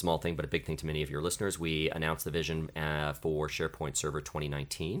also, a small thing but a big thing to many of your listeners, we announced the vision for SharePoint Server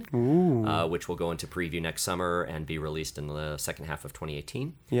 2019, which will go into preview next summer and be released in the second half of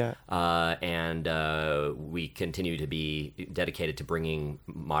 2018. Yeah. And we continue to be dedicated to bringing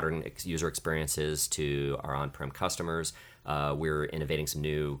modern user experiences to our on-prem customers. We're innovating some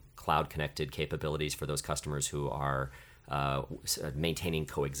new cloud-connected capabilities for those customers who are maintaining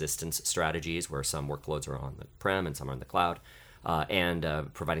coexistence strategies where some workloads are on the prem and some are in the cloud, and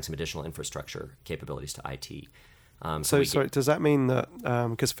providing some additional infrastructure capabilities to IT. Does that mean that,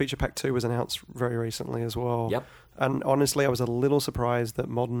 because Feature Pack 2 was announced very recently as well, Yep. And honestly I was a little surprised that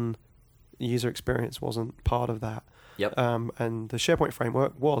modern user experience wasn't part of that. Yep. And the SharePoint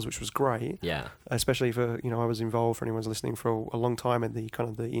framework which was great. Yeah. Especially for, I was involved, for anyone who's listening, for a long time in the kind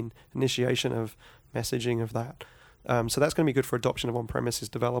of the initiation of messaging of that. So that's going to be good for adoption of on-premises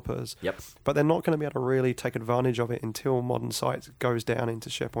developers. Yep. But they're not going to be able to really take advantage of it until modern sites goes down into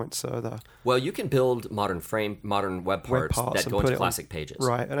SharePoint Server. Well, you can build modern web parts that go into classic pages.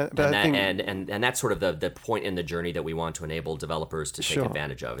 Right. And that's sort of the point in the journey that we want to enable developers to take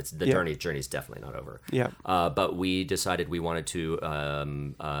advantage of. It's the journey is definitely not over. Yeah. But we decided we wanted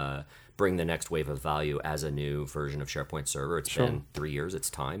to bring the next wave of value as a new version of SharePoint Server. It's been 3 years. It's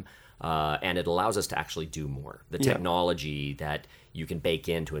time. And it allows us to actually do more. The technology that you can bake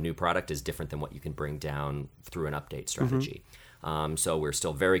into a new product is different than what you can bring down through an update strategy. So we're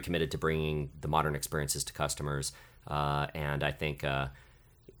still very committed to bringing the modern experiences to customers. And I think,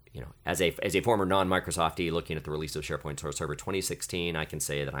 as a former non-Microsoftie looking at the release of SharePoint Server 2016, I can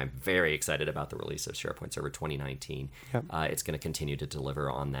say that I'm very excited about the release of SharePoint Server 2019. Yep. It's going to continue to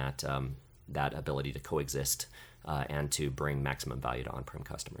deliver on that ability to coexist and to bring maximum value to on-prem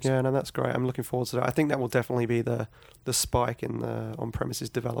customers. Yeah, no, that's great. I'm looking forward to that. I think that will definitely be the spike in the on-premises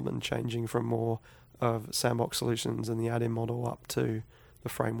development, changing from more of sandbox solutions and the add-in model up to the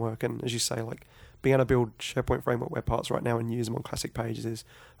framework. And as you say, like being able to build SharePoint framework web parts right now and use them on classic pages is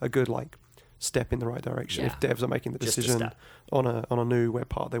a good step in the right direction. If devs are making the decision on a new web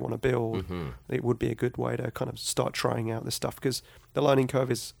part they want to build, it would be a good way to kind of start trying out this stuff, because the learning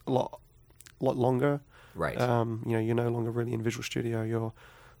curve is a lot longer. Right. You're no longer really in Visual Studio. You're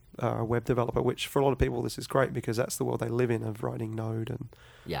a web developer, which for a lot of people this is great because that's the world they live in, of writing Node and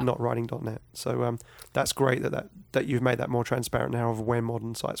not writing .NET. So that's great that you've made that more transparent now of when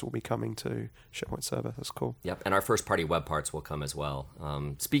modern sites will be coming to SharePoint Server. That's cool. Yep, and our first-party web parts will come as well.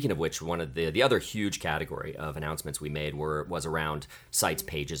 Speaking of which, one of the other huge category of announcements we made was around sites,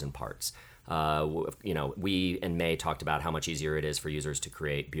 pages, and parts. We in May talked about how much easier it is for users to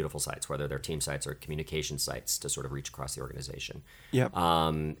create beautiful sites, whether they're team sites or communication sites, to sort of reach across the organization. Yep.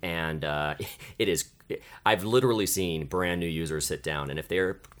 It is. I've literally seen brand new users sit down, and if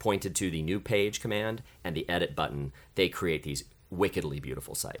they're pointed to the new page command and the edit button, they create these wickedly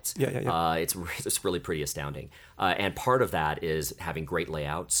beautiful sites. Yeah. It's really pretty astounding. And part of that is having great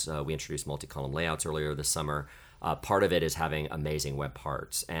layouts. We introduced multi-column layouts earlier this summer. Part of it is having amazing web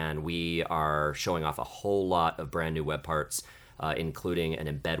parts. And we are showing off a whole lot of brand new web parts, including an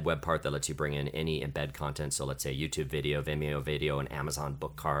embed web part that lets you bring in any embed content. So let's say YouTube video, Vimeo video, an Amazon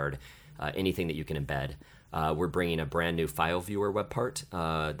book card, anything that you can embed. We're bringing a brand new file viewer web part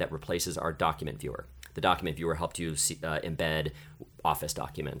that replaces our document viewer. The document viewer helped you embed Office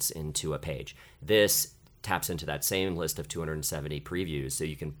documents into a page. This taps into that same list of 270 previews, so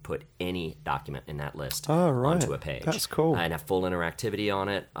you can put any document in that list onto a page. That's cool. And have full interactivity on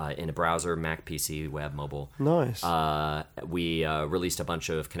it in a browser, Mac, PC, web, mobile. Nice. We released a bunch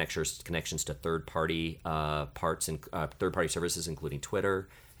of connections to third-party parts and third-party services, including Twitter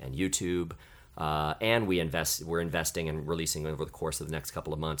and YouTube. And we're investing and releasing over the course of the next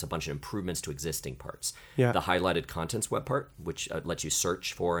couple of months a bunch of improvements to existing parts. Yeah. The highlighted contents web part, which lets you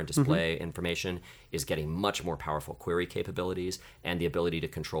search for and display information, is getting much more powerful query capabilities and the ability to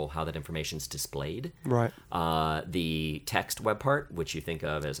control how that information is displayed. Right. The text web part, which you think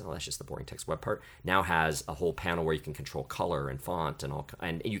of as, that's just the boring text web part, now has a whole panel where you can control color and font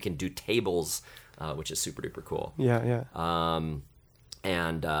and you can do tables, which is super duper cool. Yeah.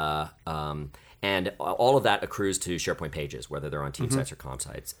 And all of that accrues to SharePoint pages, whether they're on team sites or comm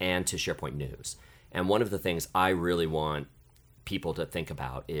sites, and to SharePoint News. And one of the things I really want people to think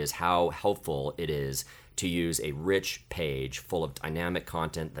about is how helpful it is to use a rich page full of dynamic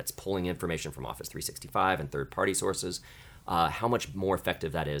content that's pulling information from Office 365 and third-party sources. How much more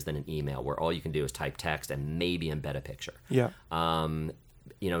effective that is than an email, where all you can do is type text and maybe embed a picture. Yeah.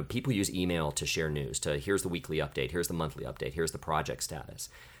 People use email to share news, to here's the weekly update, here's the monthly update, here's the project status.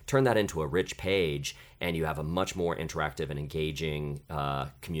 Turn that into a rich page, and you have a much more interactive and engaging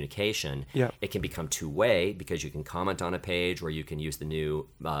communication. Yeah. It can become two-way because you can comment on a page, or you can use the new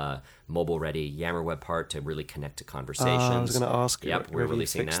mobile-ready Yammer web part to really connect to conversations. I was going to ask. Yep, we're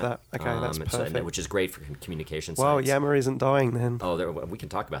releasing that. Okay, that's perfect. Which is great for communication sites. Wow, Yammer isn't dying then. We can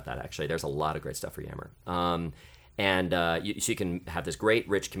talk about that, actually. There's a lot of great stuff for Yammer. So you can have this great,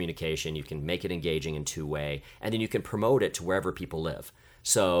 rich communication. You can make it engaging in two-way, and then you can promote it to wherever people live.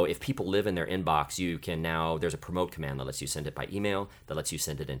 So if people live in their inbox, you can there's a promote command that lets you send it by email, that lets you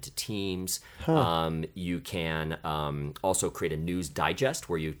send it into Teams. You can also create a news digest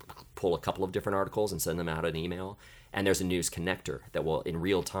where you pull a couple of different articles and send them out in email. And there's a news connector that will, in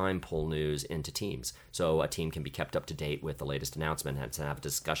real time, pull news into Teams. So a team can be kept up to date with the latest announcement and have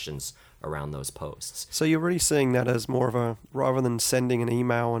discussions around those posts. So you're really seeing that as more of rather than sending an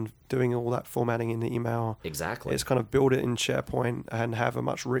email and doing all that formatting in the email. Exactly. It's kind of build it in SharePoint and have a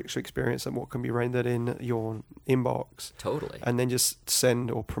much richer experience than what can be rendered in your inbox. Totally. And then just send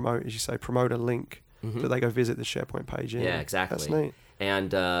or promote, as you say, promote a link that they go visit the SharePoint page in. Yeah, exactly. That's neat.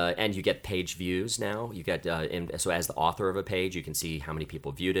 And you get page views now. You get so as the author of a page, you can see how many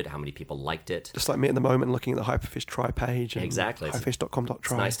people viewed it, how many people liked it. Just like me at the moment, looking at the Hyperfish try page. And exactly. Hyperfish.com.try.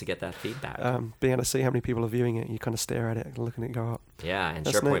 It's nice to get that feedback. Being able to see how many people are viewing it, you kind of stare at it and looking at it go up. Yeah, and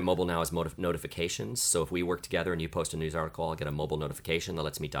That's SharePoint neat. Mobile now has notifications. So if we work together and you post a news article, I'll get a mobile notification that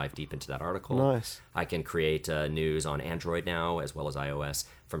lets me dive deep into that article. Nice. I can create news on Android now as well as iOS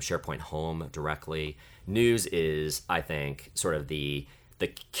from SharePoint Home directly. News is, I think, sort of the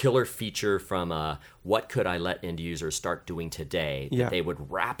killer feature from what could I let end users start doing today that they would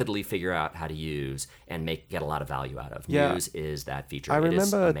rapidly figure out how to use and get a lot of value out of. Yeah. News is that feature. I it remember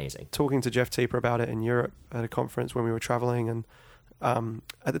is amazing. talking to Jeff Tieper about it in Europe at a conference when we were traveling, and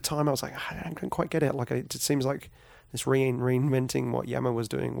at the time I was like, I don't quite get it. Like it seems like it's reinventing what Yammer was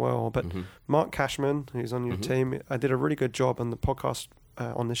doing well. But Mark Cashman, who's on your team, did a really good job on the podcast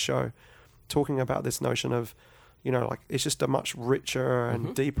on this show, talking about this notion of, it's just a much richer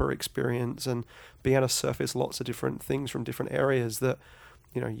and deeper experience, and being able to surface lots of different things from different areas that,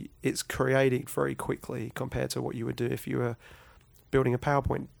 it's created very quickly compared to what you would do if you were building a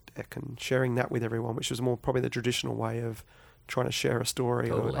PowerPoint deck and sharing that with everyone, which was more probably the traditional way of trying to share a story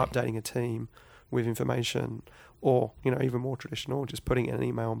or updating a team with information, or, even more traditional, just putting it in an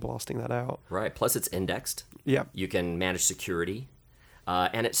email and blasting that out. Right. Plus it's indexed. Yeah. You can manage security.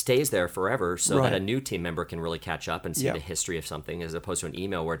 And it stays there forever so that a new team member can really catch up and see the history of something, as opposed to an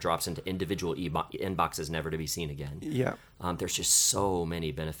email where it drops into individual inboxes never to be seen again. Yeah. There's just so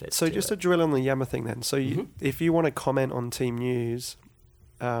many benefits. So just to drill on the Yammer thing then. So if you want to comment on team news,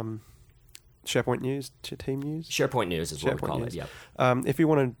 SharePoint News, Team News? SharePoint News is what we call News. it, yep. If you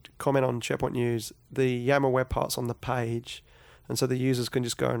want to comment on SharePoint News, the Yammer web part's on the page, and so the users can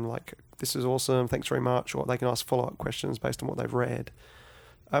just go and like, this is awesome, thanks very much, or they can ask follow-up questions based on what they've read.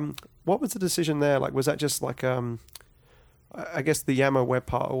 What was the decision there? Like, was that just like, I guess the Yammer web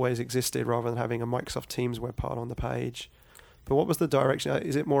part always existed rather than having a Microsoft Teams web part on the page. But what was the direction?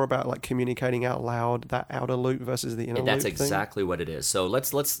 Is it more about like communicating out loud, that outer loop versus the inner loop? That's exactly what it is. So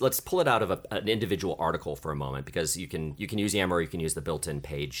let's pull it out of an individual article for a moment, because you can use Yammer or you can use the built-in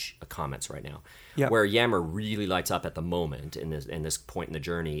page comments right now. Yep. Where Yammer really lights up at the moment in this point in the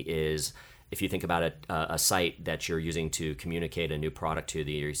journey is, if you think about it, a site that you're using to communicate a new product to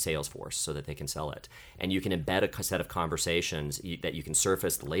your sales force so that they can sell it. And you can embed a set of conversations that you can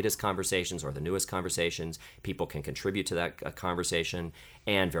surface the latest conversations or the newest conversations. People can contribute to that conversation.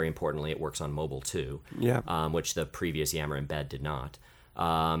 And very importantly, it works on mobile too, which the previous Yammer embed did not.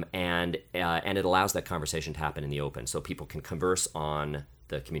 And it allows that conversation to happen in the open. So people can converse on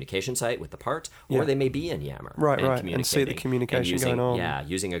the communication site with the part, or they may be in Yammer. Right, and see the communication going on. Yeah,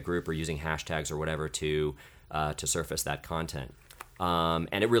 using a group or using hashtags or whatever to surface that content. And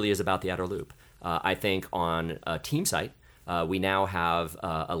it really is about the outer loop. I think on a team site, we now have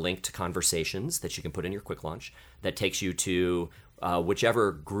a link to conversations that you can put in your quick launch that takes you to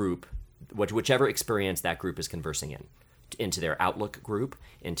whichever group, whichever experience that group is conversing in. Into their Outlook group,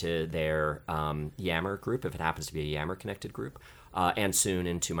 into their Yammer group, if it happens to be a Yammer connected group, and soon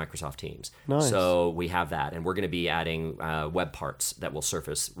into Microsoft Teams. Nice. So we have that, and we're going to be adding web parts that will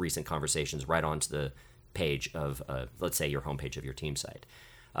surface recent conversations right onto the page of, let's say, your homepage of your team site.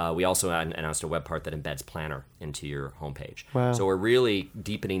 We also announced a web part that embeds Planner into your homepage. Wow. So we're really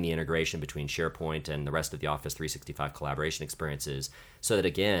deepening the integration between SharePoint and the rest of the Office 365 collaboration experiences so that,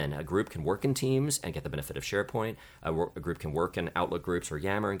 again, a group can work in Teams and get the benefit of SharePoint, a group can work in Outlook groups or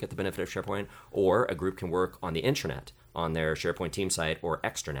Yammer and get the benefit of SharePoint, or a group can work on the intranet on their SharePoint team site or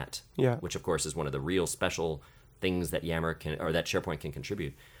extranet, which, of course, is one of the real special things that Yammer can, or that SharePoint can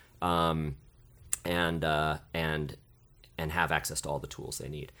contribute. And have access to all the tools they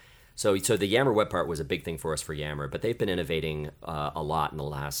need. So the Yammer web part was a big thing for us for Yammer, but they've been innovating a lot in the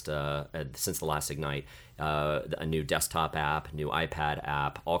last since the last Ignite. A new desktop app, new iPad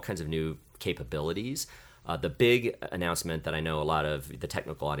app, all kinds of new capabilities. The big announcement that I know a lot of the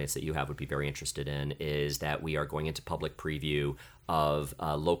technical audience that you have would be very interested in is that we are going into public preview of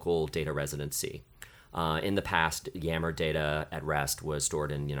local data residency. In the past, Yammer data at rest was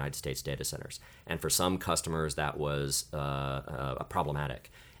stored in United States data centers. And for some customers, that was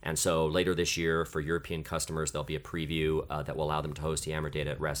problematic. And so later this year, for European customers, there'll be a preview that will allow them to host Yammer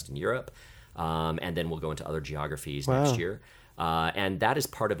data at rest in Europe. And then we'll go into other geographies next year. And that is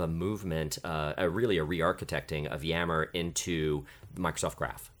part of a movement, really a re-architecting of Yammer into Microsoft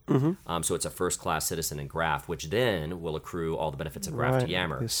Graph. Mm-hmm. So it's a first-class citizen in Graph, which then will accrue all the benefits of Graph to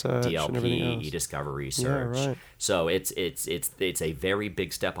Yammer, DLP, e-discovery, search. Yeah, right. So it's a very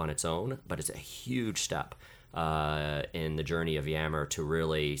big step on its own, but it's a huge step in the journey of Yammer to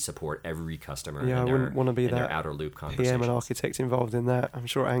really support every customer. Yeah, I wouldn't want to be their outer loop conversations. PM and architect involved in that. I'm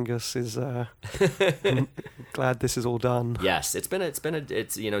sure Angus is glad this is all done. Yes, it's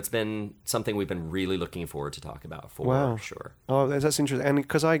been something we've been really looking forward to talk about for sure. Oh, that's interesting. And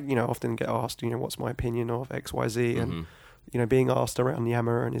because I often get asked, what's my opinion of XYZ, and being asked around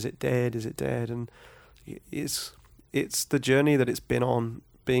Yammer and is it dead, and it's the journey that it's been on.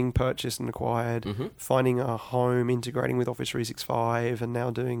 Being purchased and acquired, finding a home, integrating with Office 365, and now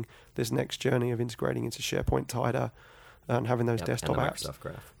doing this next journey of integrating into SharePoint tighter and having those desktop and apps. Microsoft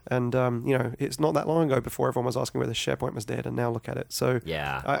Graph. And, it's not that long ago before everyone was asking whether SharePoint was dead, and now look at it. So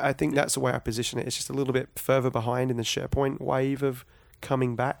I think that's the way I position it. It's just a little bit further behind in the SharePoint wave of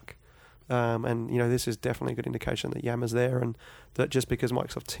coming back. And this is definitely a good indication that Yammer's there, and that just because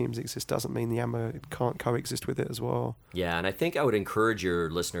Microsoft Teams exists doesn't mean the Yammer can't coexist with it as well. Yeah, and I think I would encourage your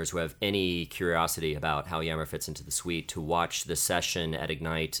listeners who have any curiosity about how Yammer fits into the suite to watch the session at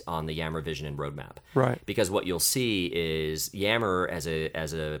Ignite on the Yammer vision and roadmap. Right. Because what you'll see is Yammer as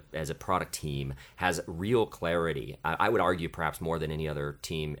a product team has real clarity. I would argue perhaps more than any other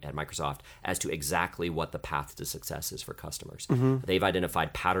team at Microsoft as to exactly what the path to success is for customers. Mm-hmm. They've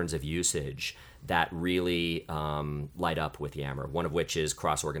identified patterns of usage that really light up with Yammer, one of which is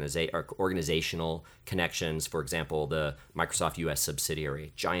organizational connections. For example, the Microsoft US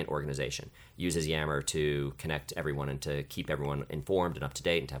subsidiary, giant organization, uses Yammer to connect everyone and to keep everyone informed and up to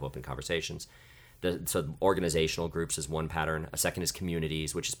date and to have open conversations. So organizational groups is one pattern. A second is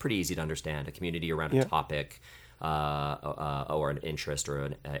communities, which is pretty easy to understand. A community around a topic or an interest or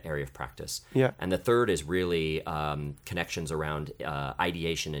an area of practice. Yeah. And the third is really connections around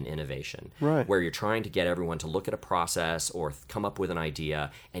ideation and innovation, right, where you're trying to get everyone to look at a process or come up with an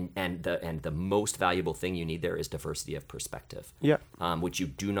idea, and the most valuable thing you need there is diversity of perspective, which you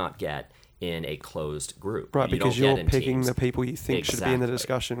do not get in a closed group. Right, because you're picking teams. the people you think should be in the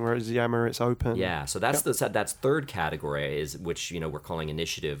discussion, whereas Yammer, it's open. Yeah, so that's that's third category, is which we're calling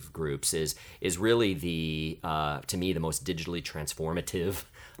initiative groups, is really the to me the most digitally transformative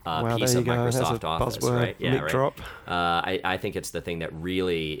piece of Microsoft Office. Buzzword, right? Yeah, right. Drop. I think it's the thing that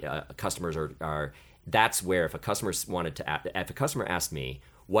really customers are. That's where if a customer asked me,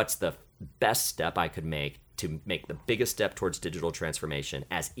 what's the best step I could make to make the biggest step towards digital transformation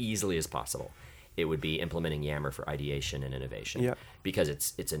as easily as possible, it would be implementing Yammer for ideation and innovation. Yeah. Because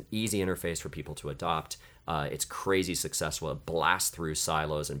it's an easy interface for people to adopt. It's crazy successful. It blasts through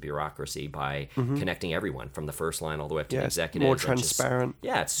silos and bureaucracy by connecting everyone from the first line all the way up to the executive. More transparent.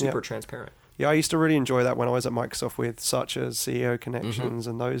 It's super transparent. Yeah, I used to really enjoy that when I was at Microsoft, with such as CEO connections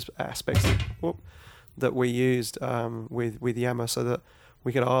and those aspects that we used with Yammer, so that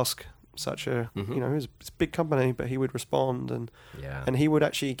we could ask such a it was a big company, but he would respond and he would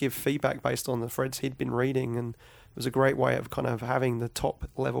actually give feedback based on the threads he'd been reading, and it was a great way of kind of having the top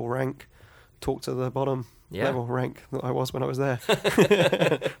level rank talk to the bottom level rank that I was when I was there.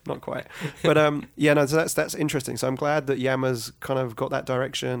 Not quite, but so that's interesting. So I'm glad that Yammer's kind of got that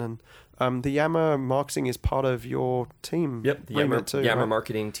direction, and the Yammer marketing is part of your team. Yep, the Yammer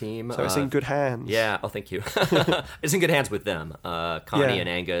marketing team. So it's in good hands. Yeah, thank you. It's in good hands with them. Connie and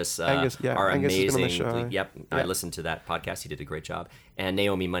Angus, are Angus amazing. Has been on the show. Yep, I listened to that podcast. He did a great job. And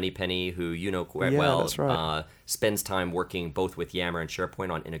Naomi Moneypenny, who you know quite well, well, that's right. spends time working both with Yammer and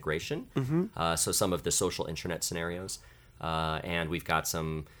SharePoint on integration. So some of the social intranet scenarios. And we've got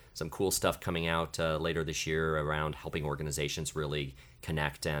some cool stuff coming out later this year around helping organizations really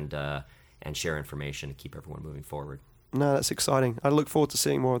connect and share information to keep everyone moving forward. No, that's exciting. I look forward to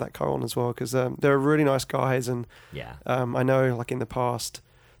seeing more of that go on as well, because they're really nice guys, and I know, like in the past,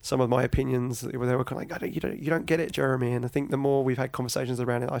 some of my opinions they were kind of like, you don't get it, Jeremy. And I think the more we've had conversations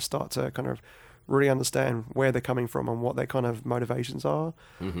around it, I start to kind of really understand where they're coming from and what their kind of motivations are.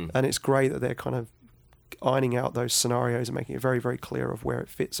 And it's great that they're kind of ironing out those scenarios and making it very, very clear of where it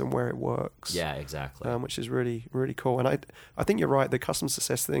fits and where it works. Yeah, exactly. Which is really, really cool. And I think you're right, the customer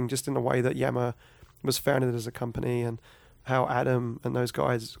success thing, just in the way that Yammer was founded as a company and how Adam and those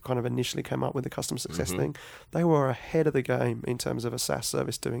guys kind of initially came up with the customer success thing, they were ahead of the game in terms of a SaaS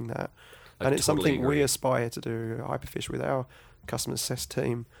service doing that. And it's totally something agree. we aspire to do at Hyperfish with our customer success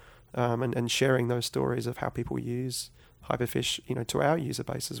team, and sharing those stories of how people use Hyperfish, to our user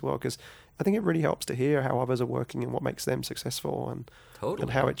base as well, because I think it really helps to hear how others are working and what makes them successful, and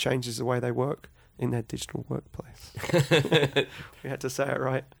how it changes the way they work in their digital workplace. We had to say it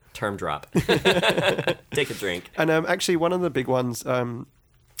right. Term drop. Take a drink. And actually, one of the big ones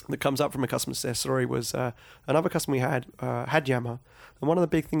that comes up from a customer success story was another customer we had Yammer, and one of the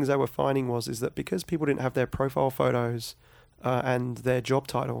big things they were finding is that because people didn't have their profile photos and their job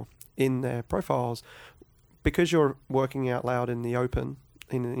title in their profiles, because you're working out loud in the open,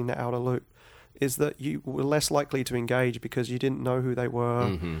 in the outer loop, is that you were less likely to engage because you didn't know who they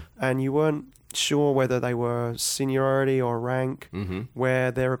were, and you weren't sure whether they were seniority or rank,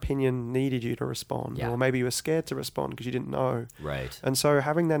 where their opinion needed you to respond, or maybe you were scared to respond because you didn't know. Right. And so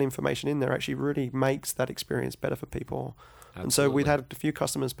having that information in there actually really makes that experience better for people. Absolutely. And so we'd had a few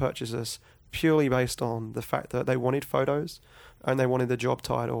customers purchase us purely based on the fact that they wanted photos and they wanted the job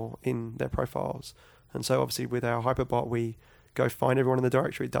title in their profiles. And so obviously with our Hyperbot, we go find everyone in the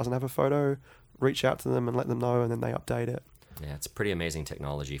directory that doesn't have a photo, reach out to them and let them know, and then they update it. Yeah, it's pretty amazing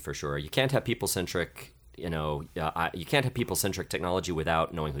technology for sure. You can't have people-centric, you can't have people-centric technology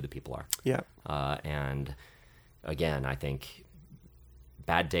without knowing who the people are. Yeah. And again, I think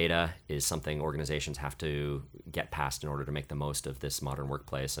bad data is something organizations have to get past in order to make the most of this modern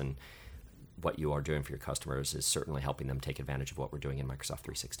workplace. And what you are doing for your customers is certainly helping them take advantage of what we're doing in Microsoft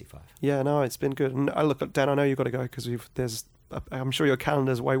 365. Yeah, no, it's been good. And Dan, I know you've got to go because I'm sure your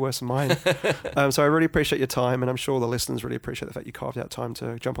calendar's way worse than mine. So I really appreciate your time, and I'm sure the listeners really appreciate the fact you carved out time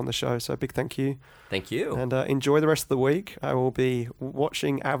to jump on the show. So a big thank you. Thank you. And enjoy the rest of the week. I will be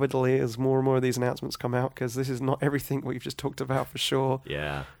watching avidly as more and more of these announcements come out, because this is not everything we've just talked about for sure.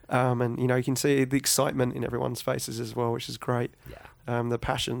 Yeah. And you can see the excitement in everyone's faces as well, which is great. Yeah. The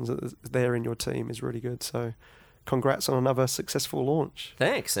passions that there in your team is really good. So congrats on another successful launch.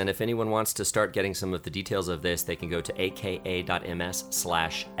 Thanks. And if anyone wants to start getting some of the details of this, they can go to aka.ms/SP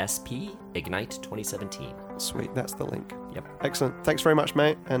Ignite 2017. Sweet, that's the link. Yep. Excellent. Thanks very much,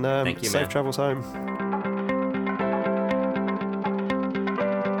 mate. And Thank you, safe man. travels home.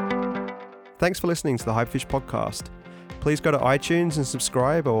 Thanks for listening to the Hyperfish podcast. Please go to iTunes and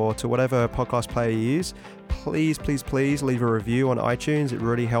subscribe, or to whatever podcast player you use. Please, please, please leave a review on iTunes. It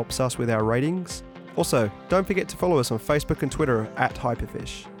really helps us with our ratings. Also, don't forget to follow us on Facebook and Twitter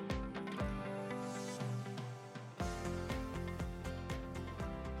 @Hyperfish.